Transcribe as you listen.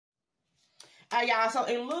Y'all, so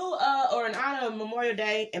in lieu or in honor of Memorial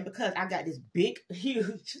Day, and because I got this big,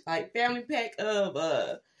 huge, like, family pack of,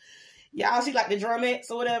 y'all see, like, the Drummettes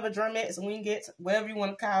or whatever, Drummettes, wingets, whatever you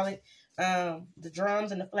want to call it, the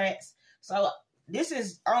drums and the flats. So this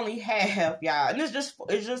is only half, y'all, and it's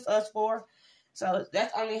just us four. So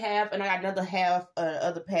that's only half, and I got another half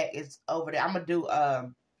other pack is over there. I'm gonna do I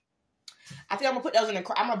think I'm gonna put those I'm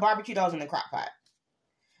gonna barbecue those in the crock pot.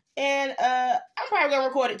 And I'm probably gonna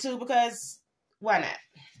record it too because why not?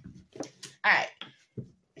 Alright.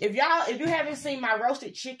 If you haven't seen my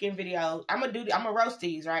roasted chicken video, I'm gonna roast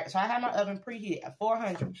these, right? So I have my oven preheated at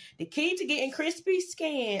 400. The key to getting crispy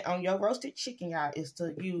skin on your roasted chicken, y'all, is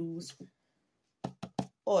to use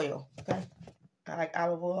oil. Okay. I like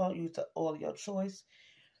olive oil. Use the oil of your choice.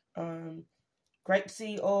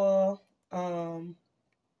 Grapeseed oil,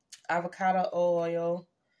 avocado oil.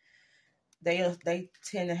 They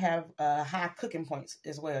tend to have high cooking points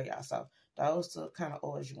as well, y'all. So those are the kind of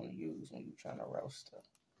oils you want to use when you're trying to roast stuff.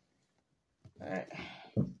 All right.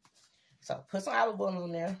 So put some olive oil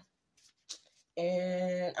on there,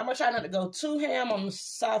 and I'm gonna try not to go too ham on the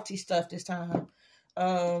salty stuff this time,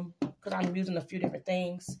 because I'm using a few different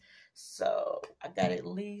things. So I got at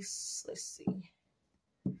least, let's see,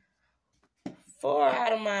 4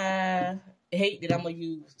 out of my 8 that I'm gonna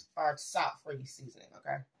use are salt-free seasoning.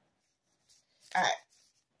 Okay. All right.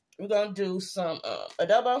 We're gonna do some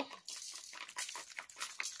adobo.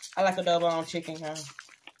 I like adobo on chicken, y'all.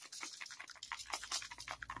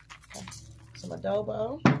 Okay. Some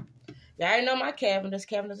adobo. Y'all already know my Cavendish.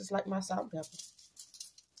 Cavendish is like my salt and pepper.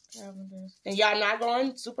 Cavendish. And y'all not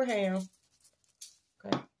going super ham.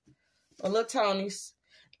 Okay. A little Tony's.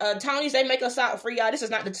 Tony's, they make us salt-free, y'all. This is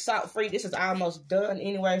not the salt-free. This is almost done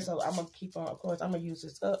anyway, so I'm going to keep on. Of course, I'm going to use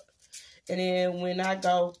this up. And then when I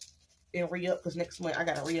go and re-up, because next month I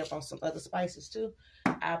got to re-up on some other spices, too,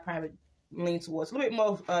 I'll probably lean towards a little bit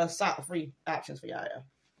more salt-free options for y'all.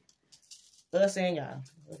 Us and y'all.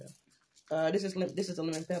 This is a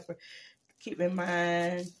lemon pepper. Keep in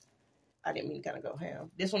mind, I didn't mean to kind of go ham.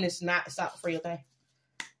 This one is not salt-free, okay?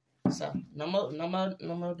 So, no more lemon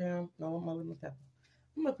pepper.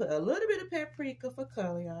 I'm going to put a little bit of paprika for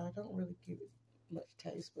color, y'all. I don't really give it much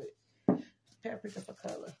taste, but paprika for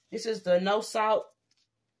color. This is the no salt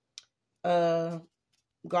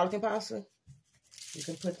garlic and parsley. You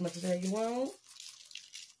can put as much of that you want.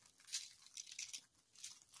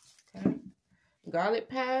 Okay. Garlic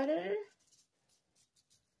powder.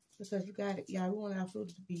 Because you got it, y'all. We want our food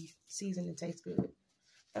to be seasoned and taste good.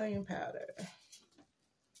 Onion powder.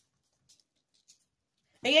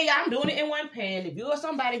 And yeah, y'all, I'm doing it in one pan. If you're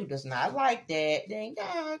somebody who does not like that, then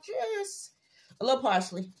y'all just a little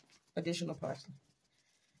parsley. Additional parsley.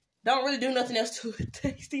 Don't really do nothing else to it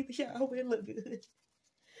taste either, y'all. It look good.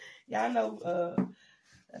 Y'all know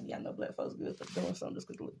black folks good for doing something just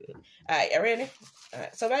because it look good. Alright, y'all ready?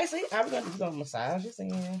 Alright, so basically, I'm gonna massage this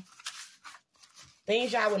in.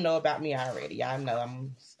 Things y'all would know about me already. Y'all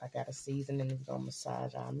know I got a seasoning and gonna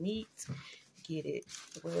massage our meat. Get it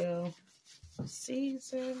well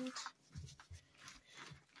seasoned.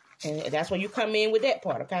 And that's where you come in with that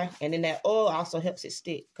part, okay? And then that oil also helps it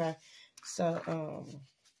stick, okay? So,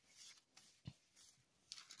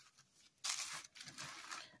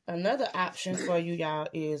 another option for you, y'all,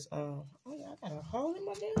 is, oh, yeah, I got a hole in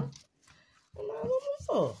my damn, a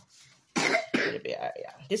little bit, all right,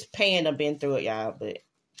 y'all. This pan done been through it, y'all, but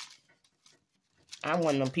I'm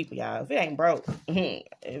one of them people, y'all. If it ain't broke,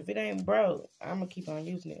 I'm going to keep on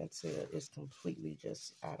using it until it's completely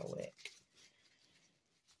just out of whack.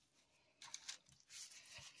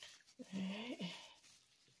 All right.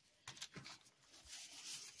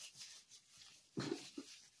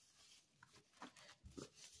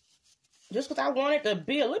 Just because I want it to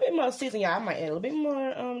be a little bit more seasoned, y'all, I might add a little bit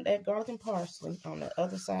more that garlic and parsley on the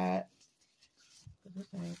other side.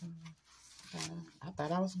 I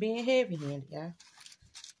thought I was being heavy-handed, y'all.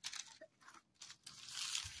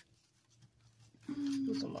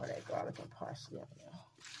 Put some more of that garlic and parsley on there.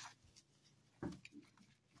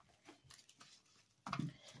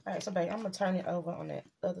 All right, so baby, I'm gonna turn it over on that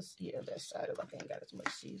other side. That side, if I ain't got as much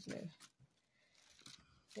seasoning.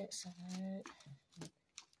 That side.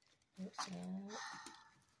 That side.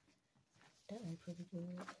 That one pretty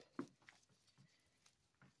good.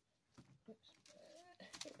 That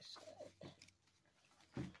side.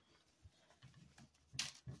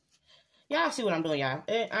 Y'all see what I'm doing, y'all.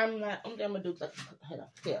 I'm gonna do like, whatever.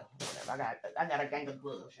 I got a gang of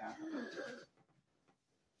gloves, y'all.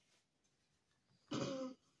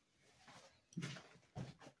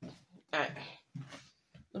 Alright. A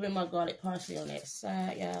little bit more garlic parsley on that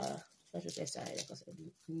side, y'all. That's just that side. That's what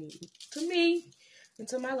to me.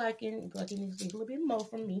 into my liking. Like, it needs to be a little bit more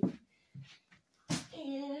from me.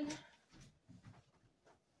 And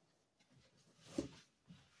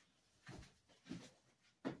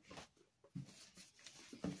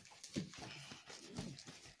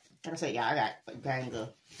like I said, y'all, I got a gang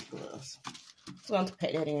of gloves. So I'm going to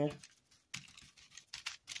pack that in.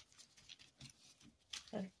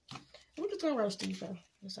 Okay. We're just going to roast these, though.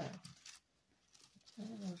 This out.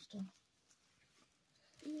 Roast them.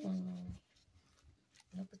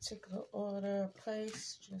 No particular order,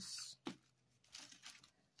 place, just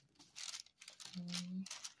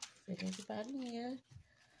fit everybody in.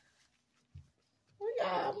 Oh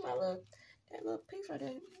yeah, that little piece right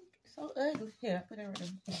there, so ugly. Yeah, put that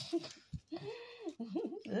right there.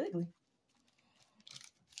 Ugly.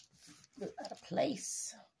 Look out of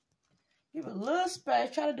place. Give a little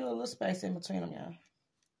space. Try to do a little space in between them, y'all.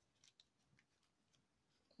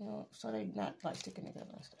 You know, so they not like sticking together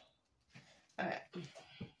and stuff. Alright.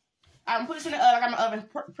 I'm put this in the oven. I got my oven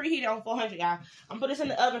preheated on 400, y'all. I'm put this in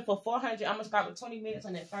the oven for 400. I'm gonna start with 20 minutes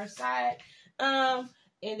on that first side. And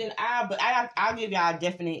then I'll give y'all a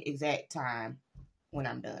definite exact time when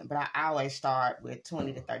I'm done. But I always start with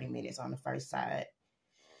 20 to 30 minutes on the first side.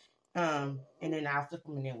 And then I'll flip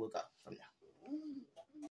them and then we'll go from there.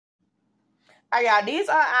 Alright, y'all, these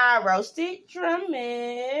are our roasted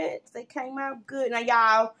drummettes. They came out good. Now,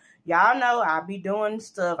 y'all know I be doing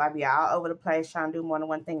stuff. I be all over the place trying to do more than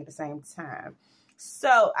one thing at the same time.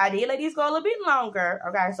 So, I did let these go a little bit longer.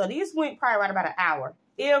 Okay, so these went probably right about an hour.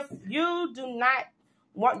 If you do not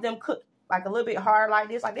want them cooked like a little bit hard like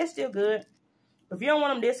this, like they're still good. If you don't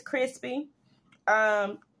want them this crispy,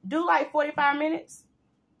 do like 45 minutes.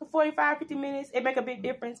 45, 50 minutes, it make a big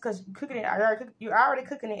difference because you're already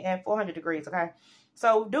cooking it at 400 degrees, okay?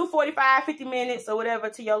 So do 45, 50 minutes or whatever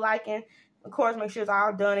to your liking. Of course, make sure it's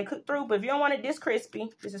all done and cooked through. But if you don't want it this crispy,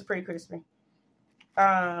 this is pretty crispy.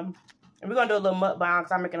 And we're going to do a little mukbang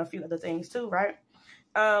because I'm making a few other things too, right?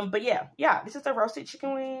 But yeah, this is the roasted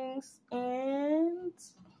chicken wings. And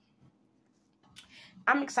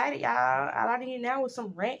I'm excited, y'all. All I need now is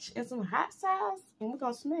some ranch and some hot sauce. And we're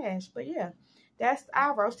going to smash. But yeah. That's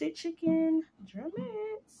our roasted chicken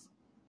drumettes.